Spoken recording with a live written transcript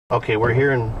Okay, we're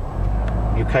here in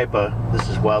Yucaipa. This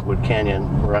is Wildwood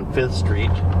Canyon. We're on 5th Street.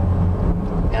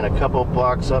 And a couple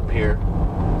blocks up here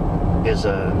is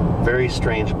a very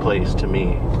strange place to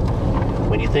me.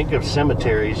 When you think of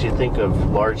cemeteries, you think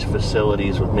of large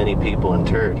facilities with many people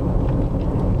interred.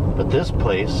 But this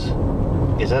place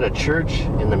is at a church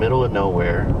in the middle of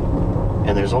nowhere, and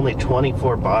there's only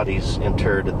 24 bodies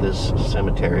interred at this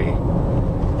cemetery.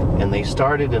 And they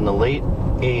started in the late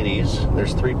 80s.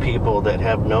 There's 3 people that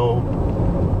have no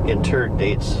interred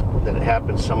dates, that it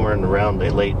happened somewhere in around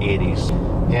the late 80s.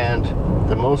 And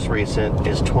the most recent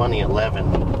is 2011.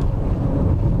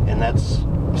 And that's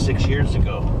 6 years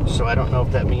ago. So I don't know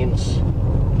if that means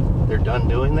they're done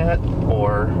doing that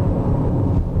or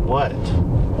what.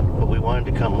 But we wanted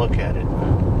to come look at it.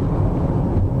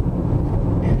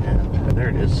 And there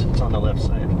it is. It's on the left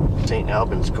side. St.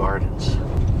 Albans Gardens.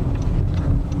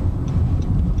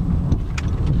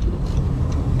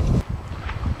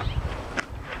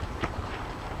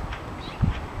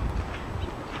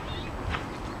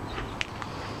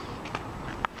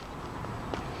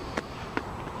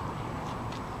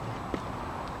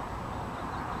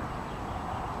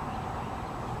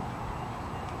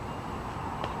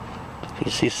 You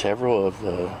see several of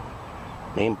the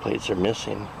nameplates are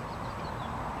missing.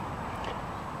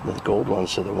 The gold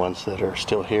ones are the ones that are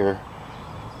still here.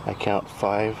 I count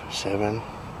 5, 7,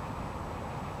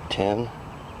 10,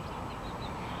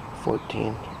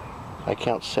 14. I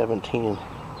count 17.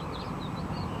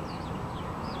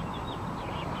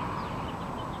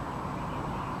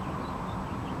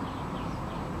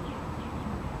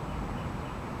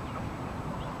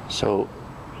 So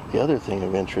the other thing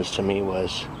of interest to me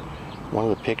was one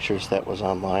of the pictures that was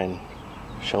online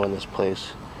showing this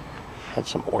place had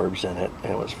some orbs in it,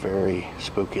 and it was very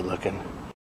spooky looking.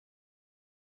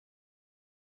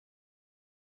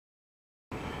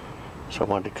 So I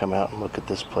wanted to come out and look at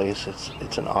this place.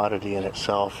 It's an oddity in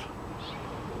itself.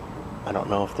 I don't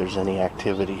know if there's any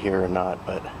activity here or not,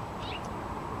 but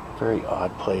very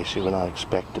odd place. You would not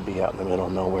expect to be out in the middle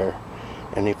of nowhere.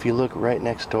 And if you look right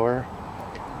next door,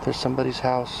 there's somebody's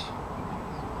house.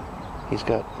 He's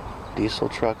got diesel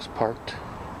trucks parked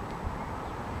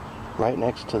right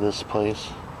next to this place,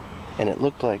 and it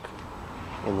looked like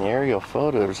in the aerial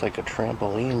photo there was like a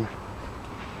trampoline.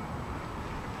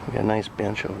 We got a nice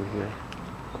bench over here.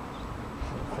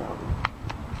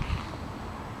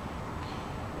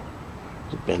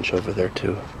 There's a bench over there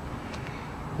too.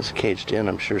 It's caged in,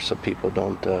 I'm sure, so people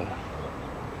don't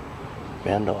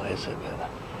vandalize it, but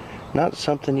not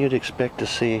something you'd expect to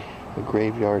see. A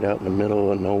graveyard out in the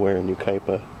middle of nowhere in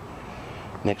Yucaipa,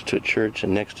 next to a church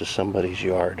and next to somebody's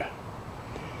yard.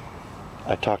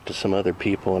 I talked to some other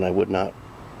people, and I would not,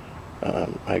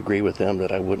 I agree with them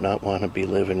that I would not want to be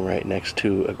living right next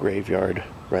to a graveyard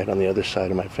right on the other side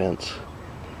of my fence.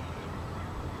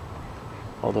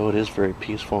 Although it is very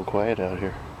peaceful and quiet out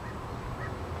here.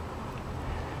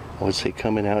 I would say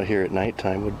coming out here at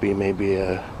nighttime would be maybe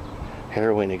a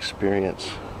harrowing experience.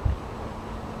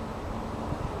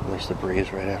 There's the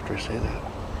breeze right after I say that.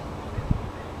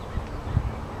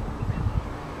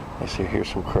 I see hear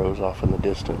some crows off in the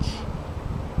distance.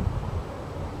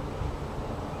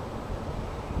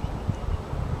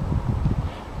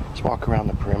 Let's walk around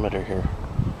the perimeter here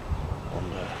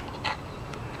and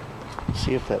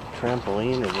see if that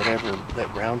trampoline or whatever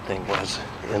that round thing was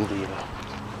in the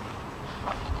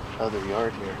other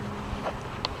yard here.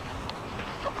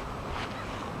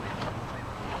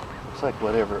 Looks like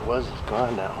whatever it was is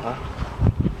gone now, huh?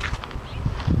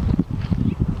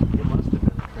 It must have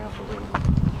been a trampoline.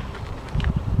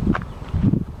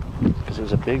 Because it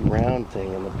was a big round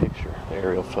thing in the picture, the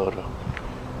aerial photo.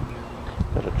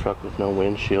 Got a truck with no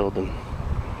windshield and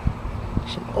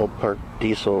some old park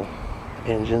diesel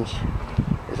engines.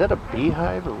 Is that a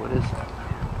beehive or what is that?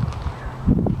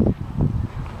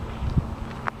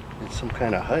 It's some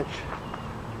kind of hutch.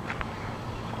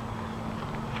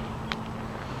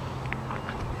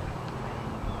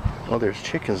 Oh, there's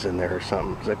chickens in there or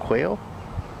something. Is that quail?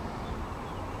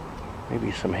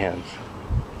 Maybe some hens.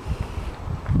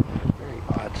 Very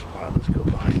odd spot. Let's go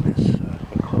behind this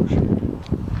enclosure.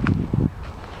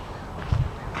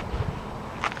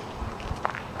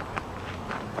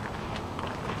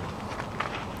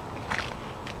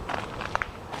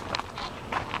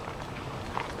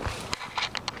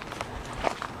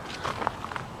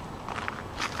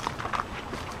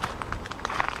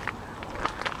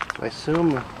 So I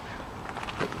assume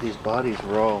these bodies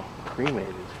were all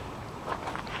cremated.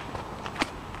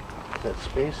 That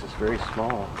space is very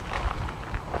small.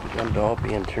 For them to all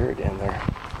be interred in there.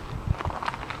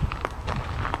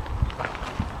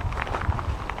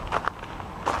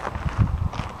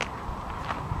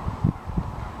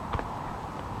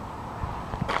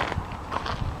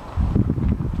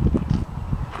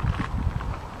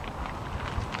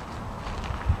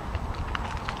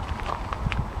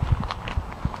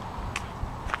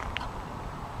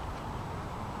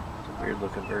 Weird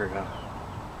looking bird, huh?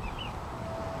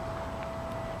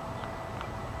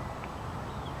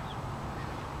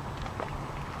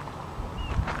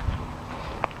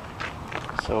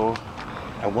 So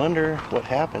I wonder what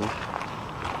happened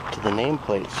to the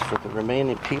nameplates for the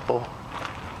remaining people.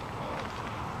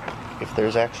 If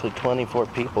there's actually 24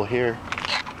 people here,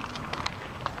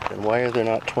 then why are there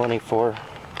not 24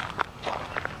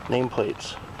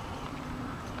 nameplates?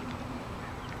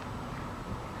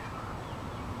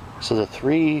 So the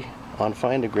 3 on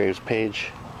Find a Graves page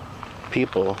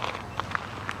people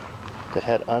that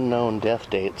had unknown death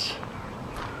dates,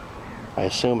 I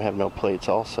assume have no plates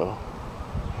also.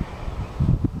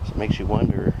 So it makes you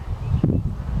wonder,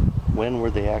 when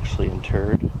were they actually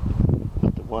interred?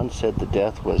 But the one said the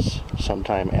death was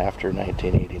sometime after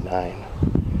 1989.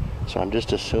 So I'm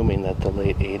just assuming that the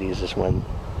late 80s is when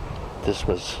this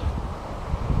was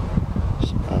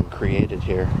created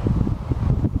here.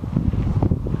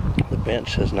 The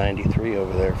bench says 93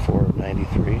 over there, 4 of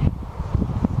 93.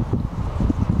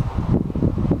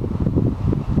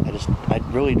 I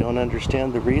really don't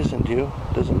understand the reason, do you?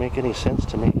 Doesn't make any sense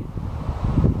to me.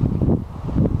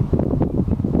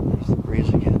 There's the breeze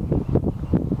again.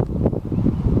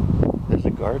 There's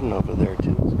a garden over there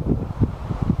too.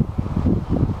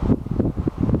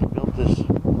 They built this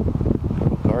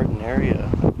little garden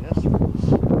area, I guess, for this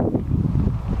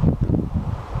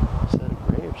set of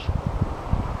graves.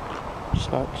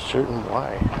 Just not certain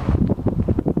why.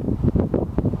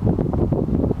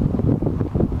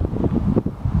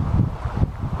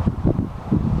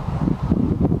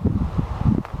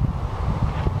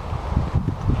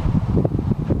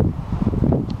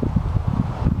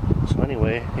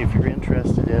 Anyway, if you're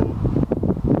interested in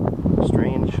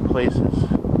strange places,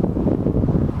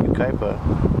 Yucaipa,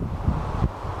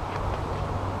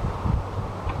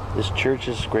 this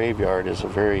church's graveyard is a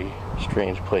very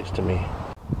strange place to me.